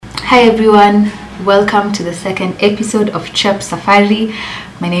Hi everyone, welcome to the second episode of ChepSafari.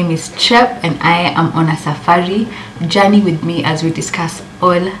 My name is Chep and I am on a safari. Journey with me as we discuss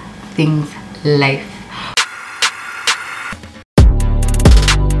all things life.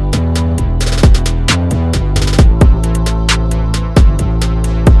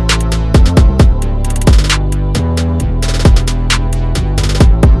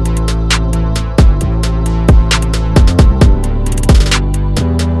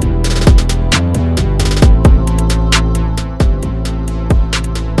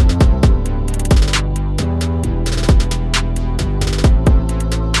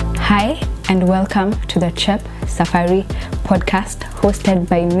 Hi and welcome to the ChepSafari podcast hosted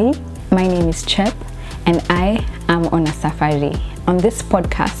by me. My name is Chep and I am on a safari. On this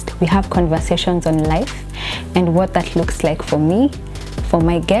podcast, we have conversations on life and what that looks like for me, for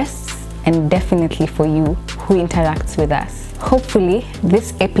my guests, and definitely for you who interacts with us. Hopefully,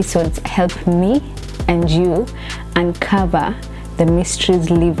 these episodes help me and you uncover the mysteries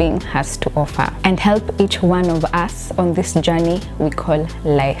living has to offer and help each one of us on this journey we call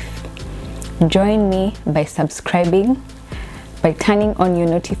life. Join me by subscribing, by turning on your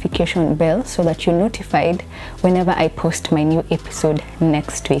notification bell so that you're notified whenever I post my new episode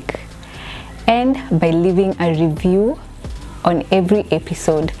next week, and by leaving a review on every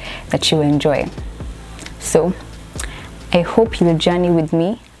episode that you enjoy. So I hope you'll journey with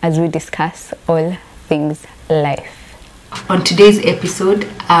me as we discuss all things life. On today's episode,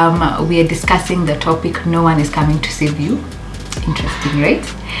 we are discussing the topic, no one is coming to save you. Interesting, right?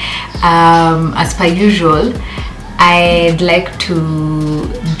 As per usual, I'd like to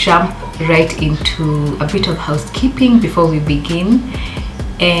jump right into a bit of housekeeping before we begin.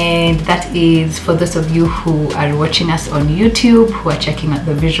 And that is for those of you who are watching us on YouTube, who are checking out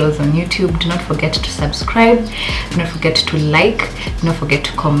the visuals on YouTube, do not forget to subscribe, do not forget to like, do not forget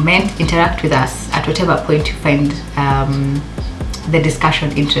to comment, interact with us at whatever point you find the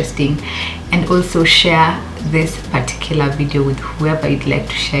discussion interesting, and also share this particular video with whoever you'd like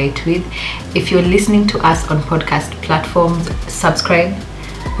to share it with. If you're listening to us on podcast platforms, subscribe,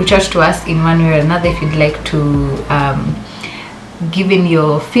 reach out to us in one way or another. If you'd like to give in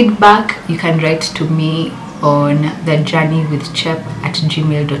your feedback, you can write to me on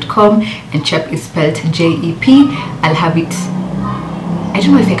thejourneywithchep@gmail.com, and Chep is spelled J-E-P. I'll have it, I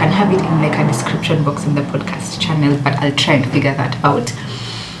don't know if I can have it in like a description box in the podcast channel, but I'll try and figure that out.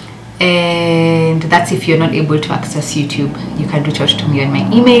 And that's if you're not able to access YouTube. You can reach out to me on my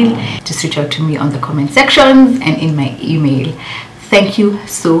email. Just reach out to me on the comment sections and in my email. Thank you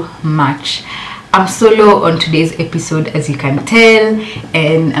so much. I'm solo on today's episode, as you can tell,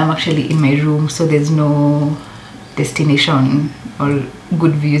 and I'm actually in my room, so there's no destination or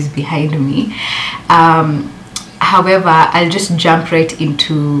good views behind me. However, I'll just jump right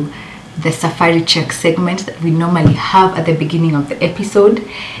into the safari check segment that we normally have at the beginning of the episode.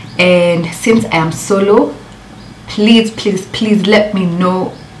 And since I am solo, please let me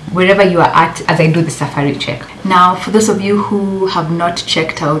know wherever you are at as I do the safari check. Now, for those of you who have not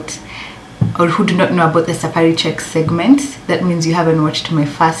checked out or who do not know about the safari check segment, that means you haven't watched my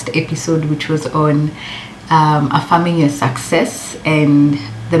first episode, which was on affirming your success, and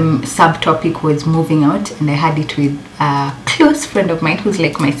the subtopic was moving out, and I had it with a close friend of mine who's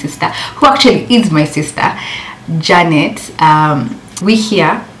like my sister, who actually is my sister, Janet. We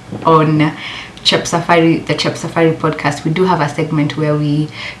here on ChepSafari, the ChepSafari podcast, we do have a segment where we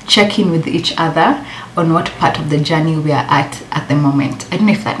check in with each other on what part of the journey we are at the moment. I don't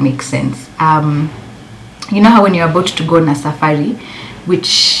know if that makes sense. You know how when you're about to go on a safari,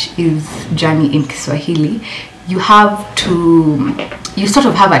 which is journey in Kiswahili, you sort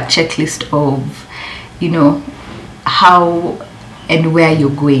of have a checklist of, you know, how and where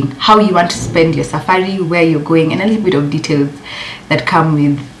you're going, how you want to spend your safari, where you're going, and a little bit of details that come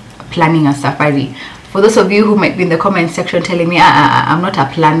with planning a safari. For those of you who might be in the comment section telling me, I'm not a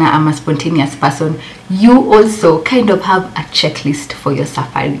planner, I'm a spontaneous person, you also kind of have a checklist for your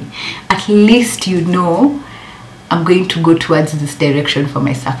safari. At least you know, I'm going to go towards this direction for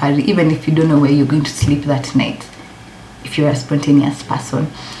my safari, even if you don't know where you're going to sleep that night, if you're a spontaneous person.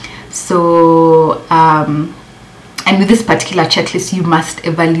 So, and with this particular checklist, you must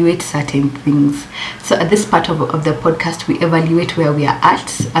evaluate certain things. So at this part of the podcast, we evaluate where we are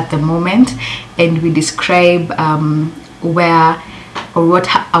at the moment, and we describe where or what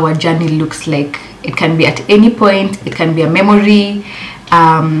our journey looks like. It can be at any point. It can be a memory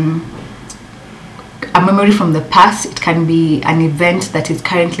from the past. It can be an event that is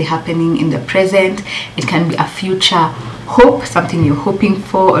currently happening in the present. It can be a future hope, something you're hoping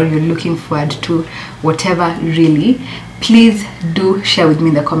for or you're looking forward to, whatever really. please do share with me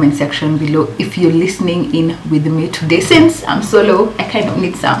in the comment section below if you're listening in with me today. Since I'm solo, I kind of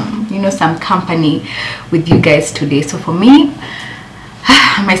need some company with you guys today. So for me,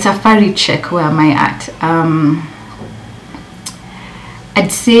 my safari check, where am I at?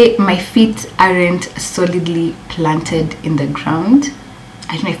 I'd say my feet aren't solidly planted in the ground.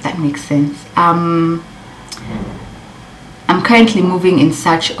 I don't know if that makes sense. I'm currently moving in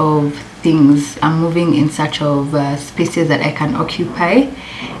search of things. I'm moving in search of spaces that I can occupy,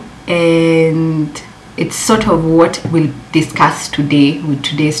 and it's sort of what we'll discuss today with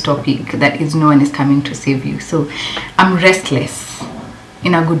today's topic, that is, no one is coming to save you. So I'm restless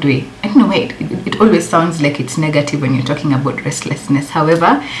in a good way. I don't know why it always sounds like it's negative when you're talking about restlessness.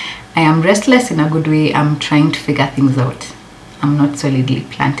 However, I am restless in a good way. I'm trying to figure things out. I'm not solidly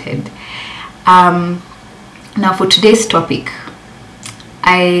planted. Now for today's topic,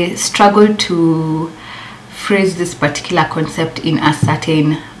 I struggle to phrase this particular concept in a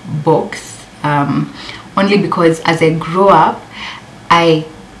certain box, only because as I grow up, I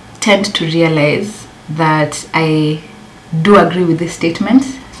tend to realize that I do agree with this statement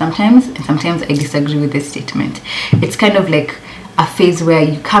sometimes, and sometimes I disagree with this statement. It's kind of like a phase where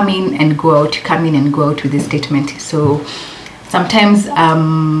you come in and go out, you come in and go out with this statement. So sometimes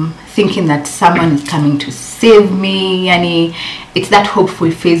thinking that someone is coming to save me, yani, it's that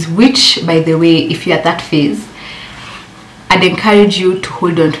hopeful phase, which, by the way, if you're at that phase, I'd encourage you to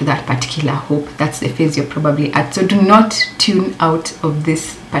hold on to that particular hope. That's the phase you're probably at. So do not tune out of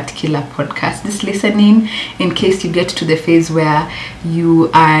this particular podcast. Just listen in case you get to the phase where you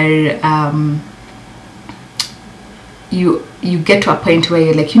are you get to a point where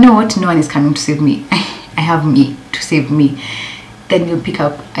you're like, you know what, no one is coming to save me. I have me to save me. Then you'll pick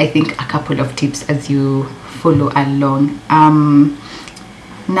up, I think, a couple of tips as you follow along.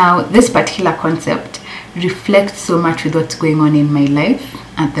 Now, this particular concept reflects so much with what's going on in my life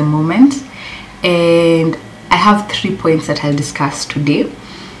at the moment, and I have 3 points that I'll discuss today.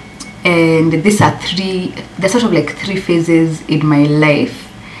 And these are they're sort of like 3 phases in my life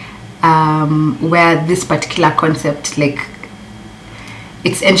where this particular concept, like,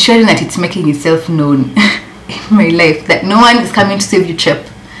 it's ensuring that it's making itself known in my life, that no one is coming to save you, Chep,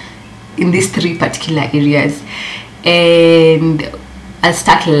 in these 3 particular areas. And I'll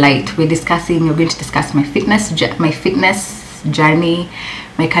start light. We're going to discuss my fitness journey,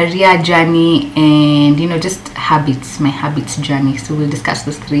 my career journey, and just my habits journey. So we'll discuss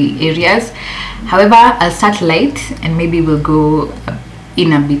those 3 areas. However, I'll start light and maybe we'll go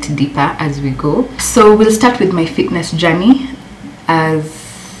in a bit deeper as we go. So we'll start with my fitness journey as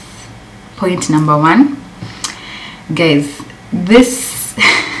point number 1. Guys, this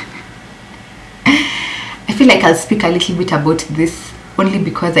I feel like I'll speak a little bit about this only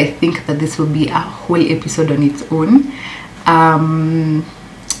because I think that this will be a whole episode on its own. Man,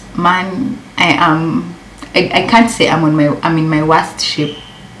 I can't say I'm in my worst shape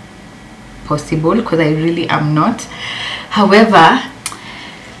possible, because I really am not. However,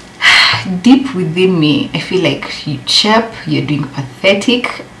 deep within me, I feel like you're doing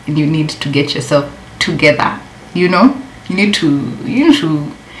pathetic, and you need to get yourself together. You need to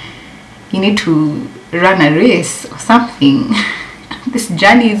run a race or something. This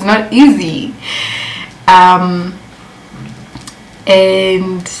journey is not easy. And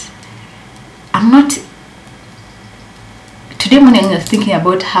I'm not. Today morning I was thinking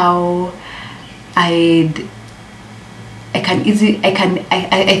about how I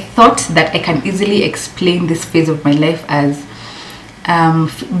thought that I can easily explain this phase of my life as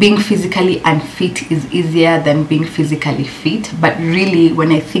being physically unfit is easier than being physically fit. But really,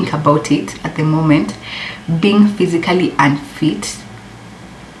 when I think about it at the moment, being physically unfit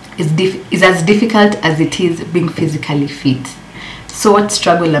is as difficult as it is being physically fit. So what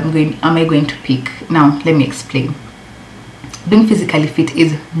struggle am I going to pick? Now let me explain. Being physically fit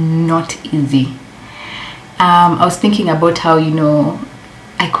is not easy. I was thinking about how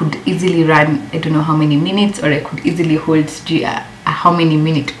I could easily run, I don't know how many minutes, or I could easily hold a how many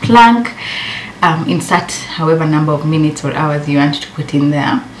minute plank, insert however number of minutes or hours you want to put in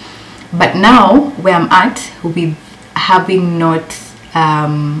there. But now where I'm at, with having not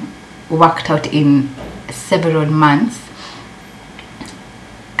worked out in several months,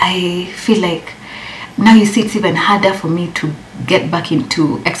 I feel like now, you see, it's even harder for me to get back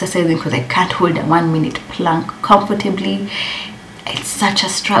into exercising because I can't hold a 1 minute plank comfortably. It's such a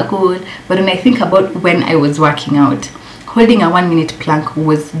struggle. But when I think about when I was working out, holding a 1 minute plank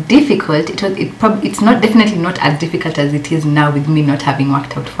was difficult. It's definitely not as difficult as it is now with me not having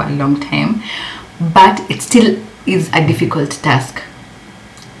worked out for a long time, but it still is a difficult task.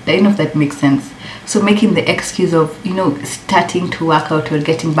 I don't know if that makes sense. So making the excuse of, starting to work out or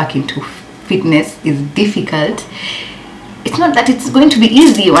getting back into fitness is difficult. It's not that it's going to be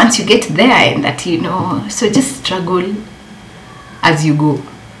easy once you get there, and that, so just struggle as you go,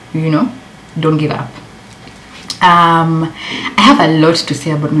 don't give up. I have a lot to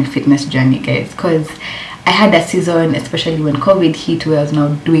say about my fitness journey, guys, because I had a season, especially when COVID hit, where I was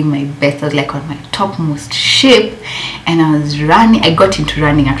now doing my best. I was like on my topmost shape, and I was running. I got into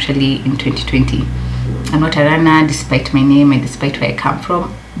running actually in 2020. I'm not a runner despite my name and despite where I come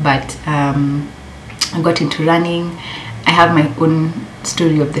from, but I got into running. I have my own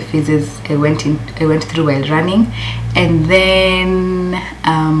story of the phases I went through while running, and then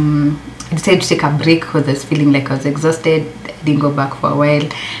I decided to take a break because I was feeling like I was exhausted. I didn't go back for a while.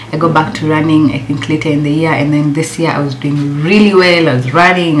 I go back to running, I think, later in the year, and then this year I was doing really well. I was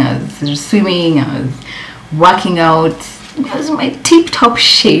running, I was swimming, I was working out. It was my tip-top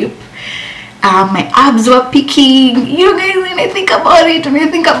shape. My abs were peaking. Guys, when I think about it,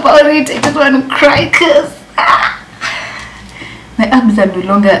 I just want to cry because my abs are no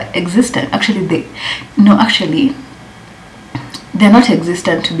longer existent. Actually, they're not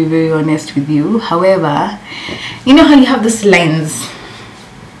existent, to be very honest with you. However, you know how you have those lines?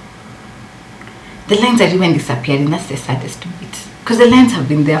 The lines are even disappearing. That's the saddest bit. Because the lines have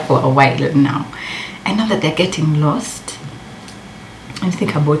been there for a while now. I know that they're getting lost. And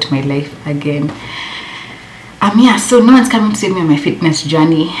think about my life again. So no one's coming to save me on my fitness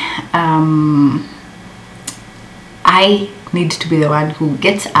journey. I need to be the one who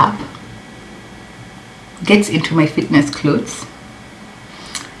gets up, gets into my fitness clothes,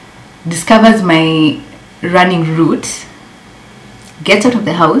 discovers my running route, gets out of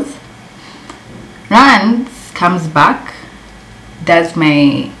the house, runs, comes back, does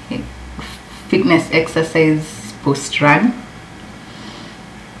my fitness exercise post-run,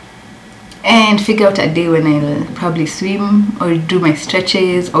 and figure out a day when I'll probably swim or do my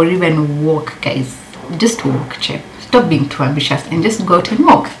stretches or even walk, guys. Just walk, Chep. Stop being too ambitious and just go out and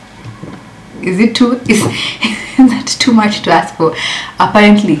walk. Is that too much to ask for?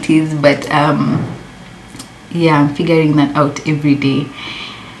 Apparently it is, but I'm figuring that out every day.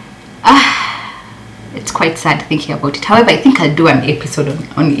 It's quite sad thinking about it. However, I think I'll do an episode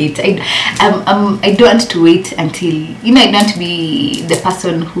on it. I don't want to wait until, I don't want to be the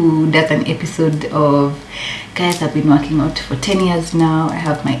person who does an episode of, guys, I've been working out for 10 years now. I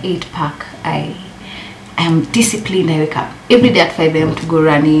have my 8-pack. I am disciplined. I wake up every day at 5 a.m. to go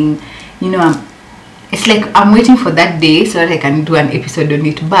running. It's like I'm waiting for that day so that I can do an episode on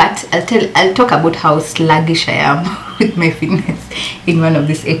it. But I'll talk about how sluggish I am with my fitness in one of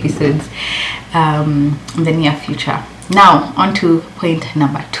these episodes in the near future. Now, on to point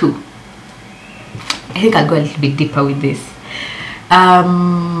number 2. I think I'll go a little bit deeper with this.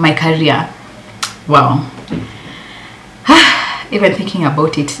 My career. Wow. Even thinking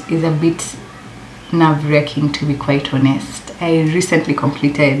about it is a bit nerve-wracking, to be quite honest. I recently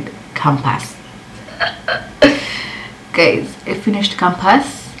completed campus. Guys, I finished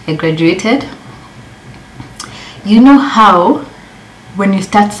campus. I graduated. You know how when you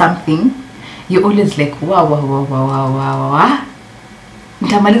start something, you're always like, wow.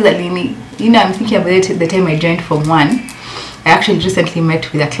 Nitamaliza lini? I'm thinking about it the time I joined Form 1. I actually recently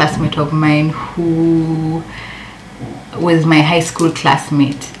met with a classmate of mine who was my high school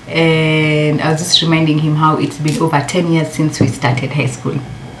classmate, and I was just reminding him how it's been over 10 years since we started high school,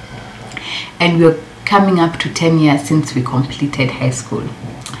 and we're coming up to 10 years since we completed high school.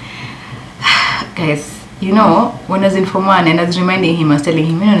 Guys, when I was in Form 1, and I was reminding him, I was telling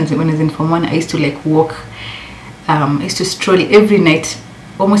him, when I was in Form 1, I used to walk, I used to stroll every night,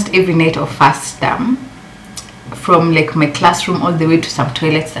 almost every night of first term, from my classroom all the way to some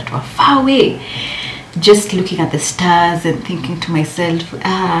toilets that were far away, just looking at the stars and thinking to myself,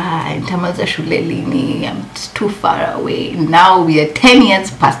 Ntamaza shule lini, I'm too far away. Now we are 10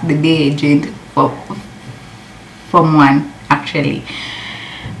 years past the day I joined Form 1, actually.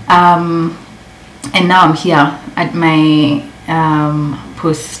 And now I'm here at my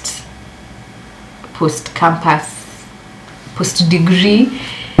post-campus, post-degree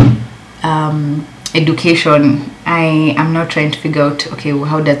education. I am now trying to figure out, okay,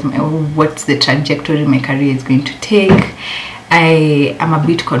 what's the trajectory my career is going to take. I am a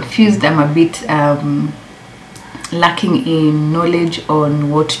bit confused. I'm a bit lacking in knowledge on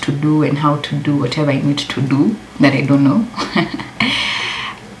what to do and how to do whatever I need to do that I don't know.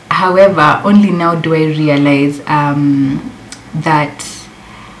 However, only now do I realize that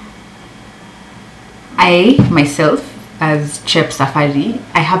I myself, as ChepSafari,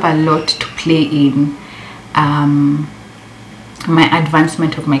 I have a lot to play in my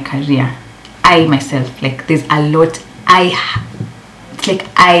advancement of my career. I myself, like there's a lot it's like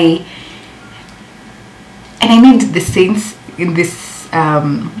I need the saints in this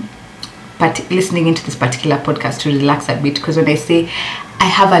but listening into this particular podcast to relax a bit, because when I say I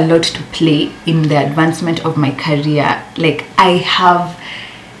have a lot to play in the advancement of my career, like I have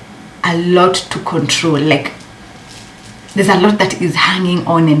a lot to control, like there's a lot that is hanging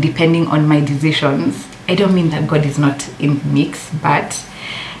on and depending on my decisions. I don't mean that God is not in the mix, but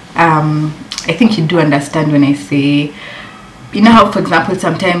I think you do understand when I say, you know how, for example,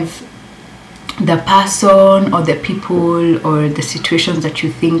 sometimes the person or the people or the situations that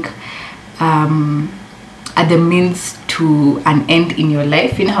you think are the means to an end in your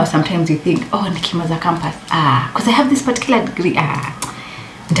life. You know how sometimes you think, oh, nikimaza campus, because I have this particular degree,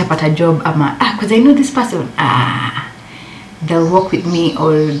 nitapata job, because I know this person, they'll work with me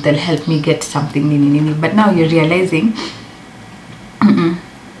or they'll help me get something, but now you're realizing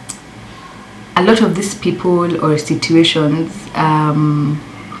a lot of these people or situations,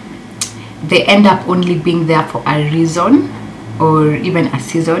 they end up only being there for a reason or even a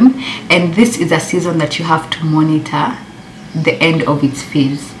season, and this is a season that you have to monitor the end of its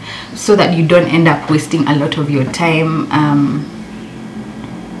phase, so that you don't end up wasting a lot of your time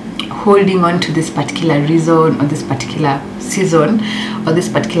holding on to this particular reason or this particular season or this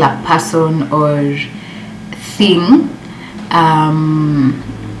particular person or thing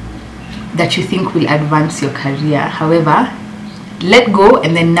that you think will advance your career. However, let go,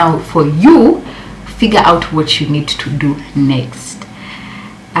 and then now for you, figure out what you need to do next.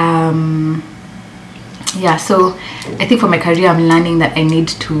 So I think for my career, I'm learning that I need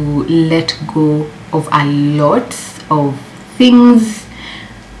to let go of a lot of things,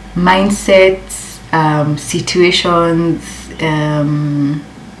 mindsets, situations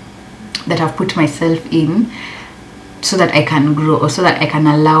that I've put myself in, so that I can grow, or so that I can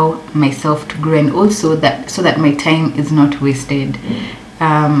allow myself to grow, and also that so that my time is not wasted.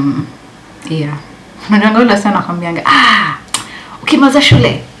 Unajua sana kwambianga ukimaliza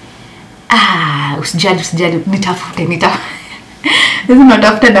shule usijali nitafute this is not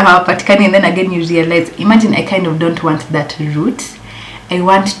after the hawapatikani, and then again you realize, imagine, I kind of don't want that route. I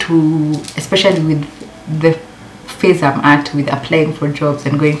want to, especially with the phase I'm at with applying for jobs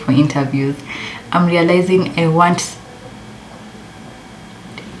and going for interviews, I'm realizing I want,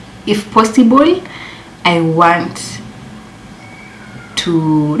 if possible, I want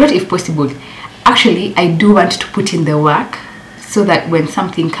to, not if possible, actually I do want to put in the work, so that when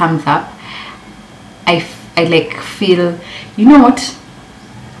something comes up, I like feel, you know what,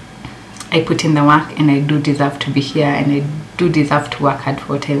 I put in the work and I do deserve to be here, and I do deserve to work hard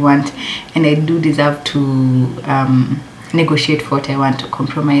for what I want, and I do deserve to negotiate for what I want, to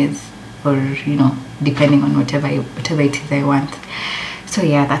compromise, or depending on whatever it is I want. So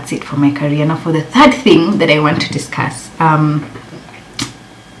yeah, that's it for my career. Now for the third thing that I want to discuss,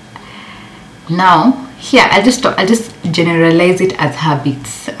 now here I'll just generalize it as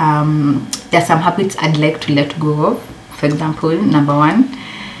habits. There are some habits I'd like to let go of. For example, number one,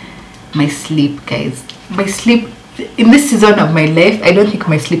 my sleep, guys. My sleep in this season of my life, I don't think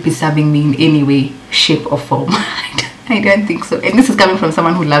my sleep is serving me in any way, shape or form. I don't think so. And this is coming from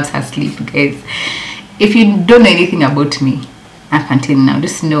someone who loves her sleep, guys. If you don't know anything about me up until now,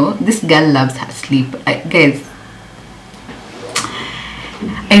 just know this girl loves her sleep. Guys,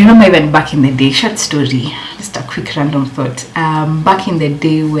 I remember even back in the day, short story, just a quick random thought. Back in the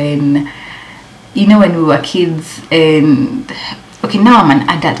day when we were kids, and okay, now I'm an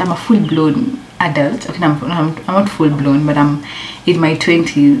adult, I'm a full-blown adult. Okay, I'm not full-blown, but I'm in my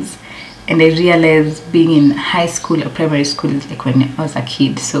 20s, and I realized being in high school or primary school is like when I was a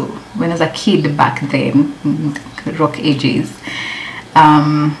kid. So when I was a kid back then, rock ages,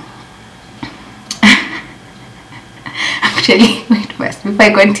 actually, wait first, before I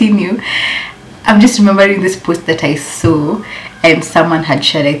continue, I'm just remembering this post that I saw and someone had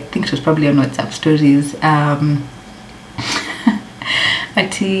shared. I think it was probably on WhatsApp stories.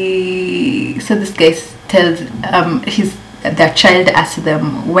 So this guy tells their child asked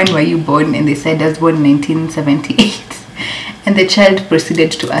them, when were you born? And they said, I was born in 1978. And the child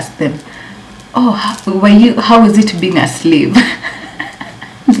proceeded to ask them, how was it being a slave?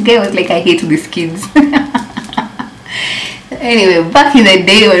 The guy was like, I hate these kids. Anyway, back in the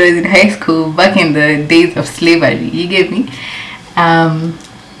day when I was in high school, back in the days of slavery, you get me?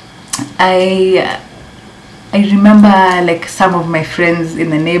 I remember like some of my friends in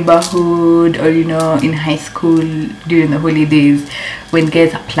the neighborhood, or in high school during the holidays, when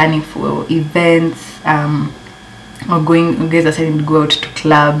guys are planning for events, or guys are starting to go out to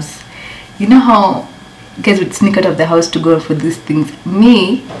clubs. You know how guys would sneak out of the house to go for these things?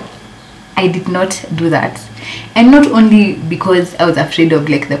 Me, I did not do that. And not only because I was afraid of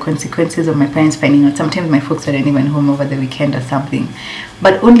like the consequences of my parents finding out. Sometimes my folks weren't even home over the weekend or something,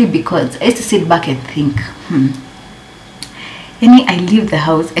 but only because I used to sit back and think, I leave the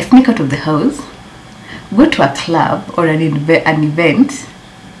house, I sneak out of the house, go to a club or an event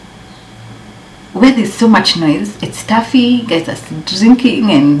where there's so much noise, it's stuffy, guys are drinking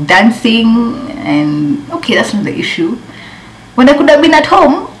and dancing, and okay, that's not the issue. When I could have been at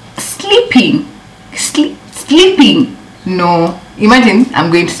home sleeping. No, imagine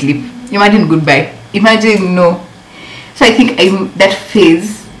I'm going to sleep. Imagine goodbye. Imagine no. So I think I'm that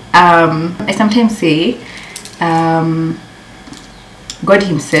phase. I sometimes say God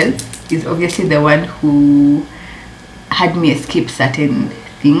himself is obviously the one who had me escape certain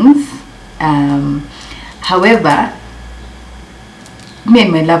things. However, me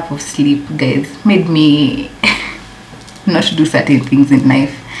and my love of sleep, guys, made me not do certain things in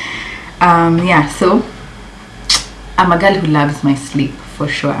life. So I'm a girl who loves my sleep for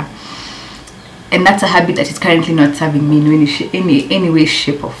sure, and that's a habit that is currently not serving me in any way,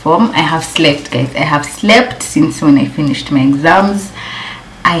 shape or form. I have slept, guys. I have slept since when I finished my exams.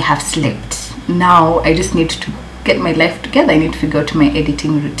 I have slept. Now I just need to get my life together. I need to figure out my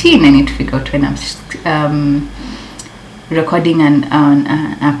editing routine. I need to figure out when I'm recording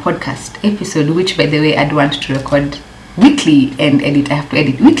a podcast episode, which by the way I'd want to record weekly and edit. I have to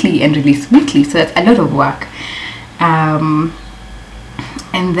edit weekly and release weekly, so that's a lot of work.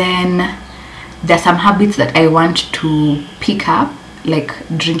 And then there's some habits that I want to pick up, like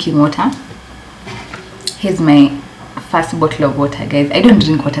drinking water. Here's my first bottle of water, guys. I don't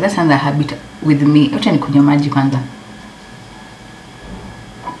drink water. That's another habit with me. Acha nikunywe maji kwanza.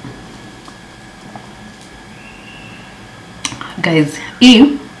 Guys,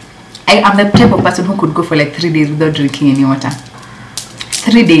 I am the type of person who could go for like 3 days without drinking any water.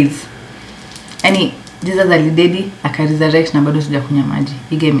 3 days. Any Jesus alidedi akaresurrect na bado sijakunywa maji.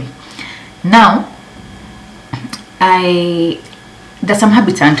 You get me? Now, there's some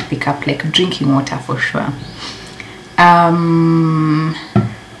habits I want to pick up, like drinking water for sure.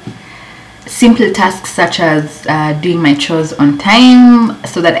 Simple tasks such as doing my chores on time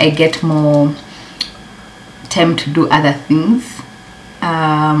so that I get more time to do other things,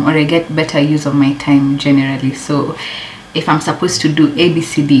 or I get better use of my time generally. So if I'm supposed to do A, B,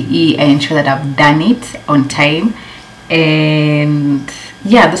 C, D, E, I ensure that I've done it on time. And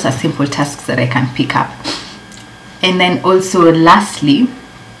yeah, those are simple tasks that I can pick up. And then also lastly,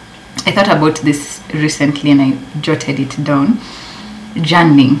 I thought about this recently and I jotted it down.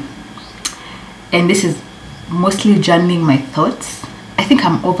 Journaling. And this is mostly journaling my thoughts. I think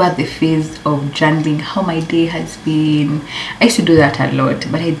I'm over the phase of journaling how my day has been. I used to do that a lot,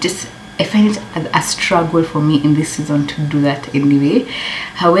 but I find it a struggle for me in this season to do that anyway.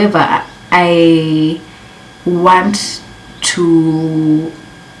 However, I want to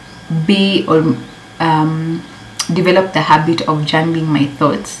be or develop the habit of journaling my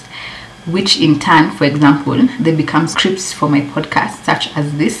thoughts, which in turn, for example, they become scripts for my podcast, such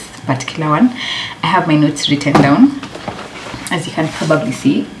as this particular one. I have my notes written down, as you can probably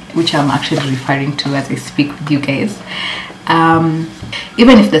see, which I'm actually referring to as I speak with you guys.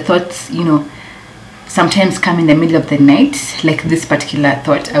 Even if the thoughts, sometimes come in the middle of the night, like this particular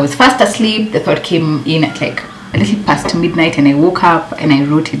thought. I was fast asleep, the thought came in at like a little past midnight, and I woke up and I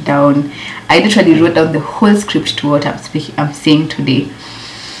wrote it down. I literally wrote down the whole script to what I'm saying today.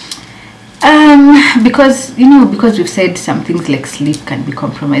 Because we've said some things like sleep can be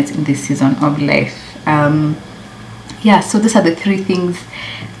compromised in this season of life. So those are the 3 things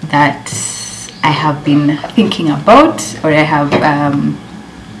that I have been thinking about, or I have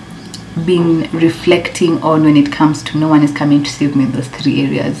been reflecting on when it comes to no one is coming to save me in those 3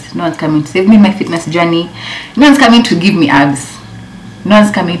 areas. No one's coming to save me in my fitness journey. No one's coming to give me abs. No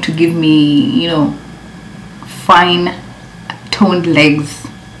one's coming to give me, fine toned legs,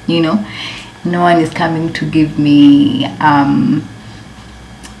 No one is coming to give me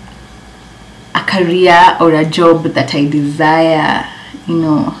a career or a job that I desire.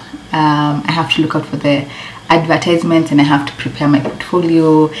 I have to look out for the advertisements, and I have to prepare my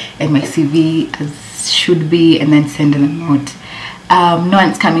portfolio and my CV as should be, and then send them out. No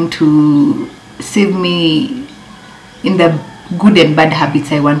one's coming to save me in the good and bad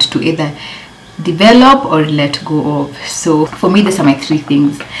habits I want to either develop or let go of. So for me, these are my 3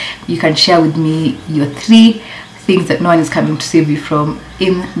 things. You can share with me your 3 things that no one is coming to save you from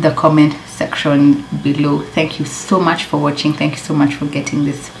in the comment section below. Thank you so much for watching. Thank you so much for getting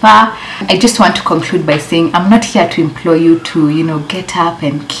this far. I just want to conclude by saying I'm not here to implore you to get up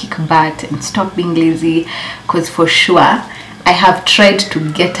and kick butt and stop being lazy, because for sure I have tried to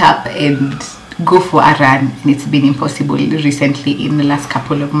get up and go for a run, and it's been impossible recently in the last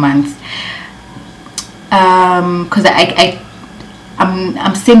couple of months. Because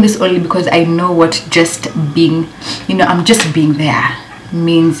I'm saying this only because I know what just being, I'm just being there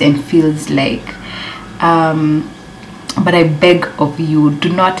means and feels like. But I beg of you, do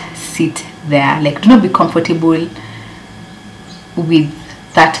not sit there. Like, do not be comfortable with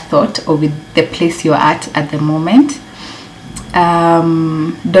that thought or with the place you're at the moment.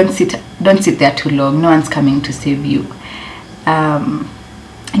 Don't sit there too long. No one's coming to save you.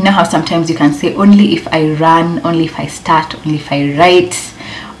 You know how sometimes you can say, only if I run, only if I start, only if I write,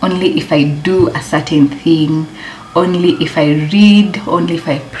 only if I do a certain thing, only if I read, only if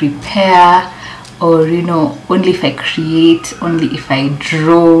I prepare, or only if I create, only if I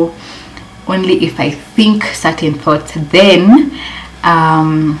draw, only if I think certain thoughts, then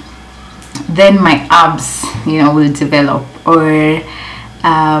my abs will develop, or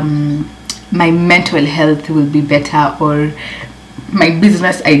my mental health will be better, or my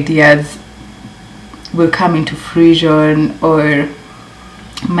business ideas will come into fruition, or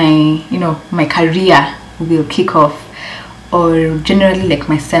my career will kick off, or generally like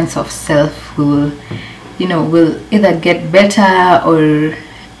my sense of self will either get better, or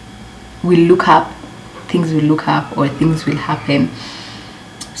things will look up, or things will happen.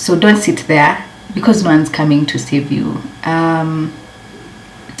 So don't sit there, because no one's coming to save you.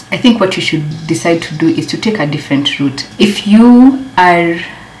 I think what you should decide to do is to take a different route. If you are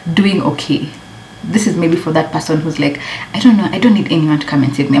doing okay, this is maybe for that person who's like, I don't know, I don't need anyone to come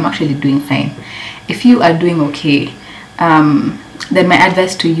and save me, I'm actually doing fine. If you are doing okay, then my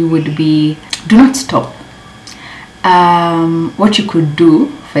advice to you would be, do not stop. What you could do,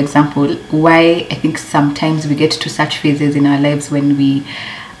 for example, why I think sometimes we get to such phases in our lives when we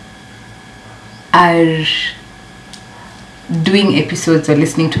are doing episodes or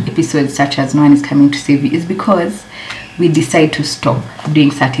listening to episodes such as No One Is Coming to Save You, is because we decide to stop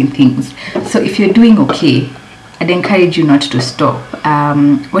doing certain things. So if you're doing okay, I'd encourage you not to stop.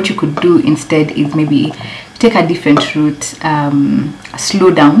 What you could do instead is maybe take a different route,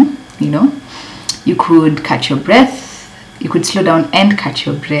 slow down. You could catch your breath, you could slow down and catch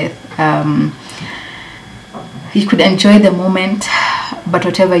your breath. You could enjoy the moment, but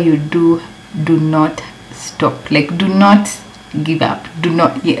whatever you do not stop. Like, do not give up.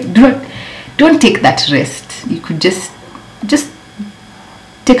 Don't take that rest. You could just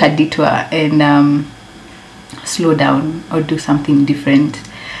take a detour and slow down or do something different.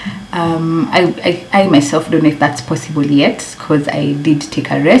 I myself don't know if that's possible yet, because I did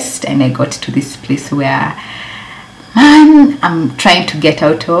take a rest and I got to this place where, man, I'm trying to get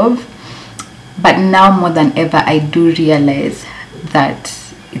out of. But now more than ever, I do realize that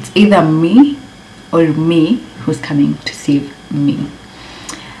it's either me or me who's coming to save me.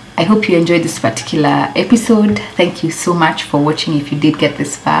 I hope you enjoyed this particular episode. Thank you so much for watching. If you did get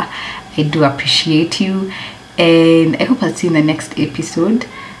this far, I do appreciate you, and I hope I'll see you in the next episode.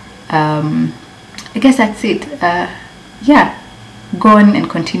 I guess that's it. Yeah, go on and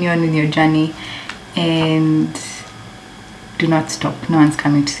continue on with your journey, and do not stop. No one's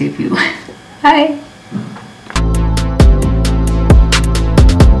coming to save you. Bye.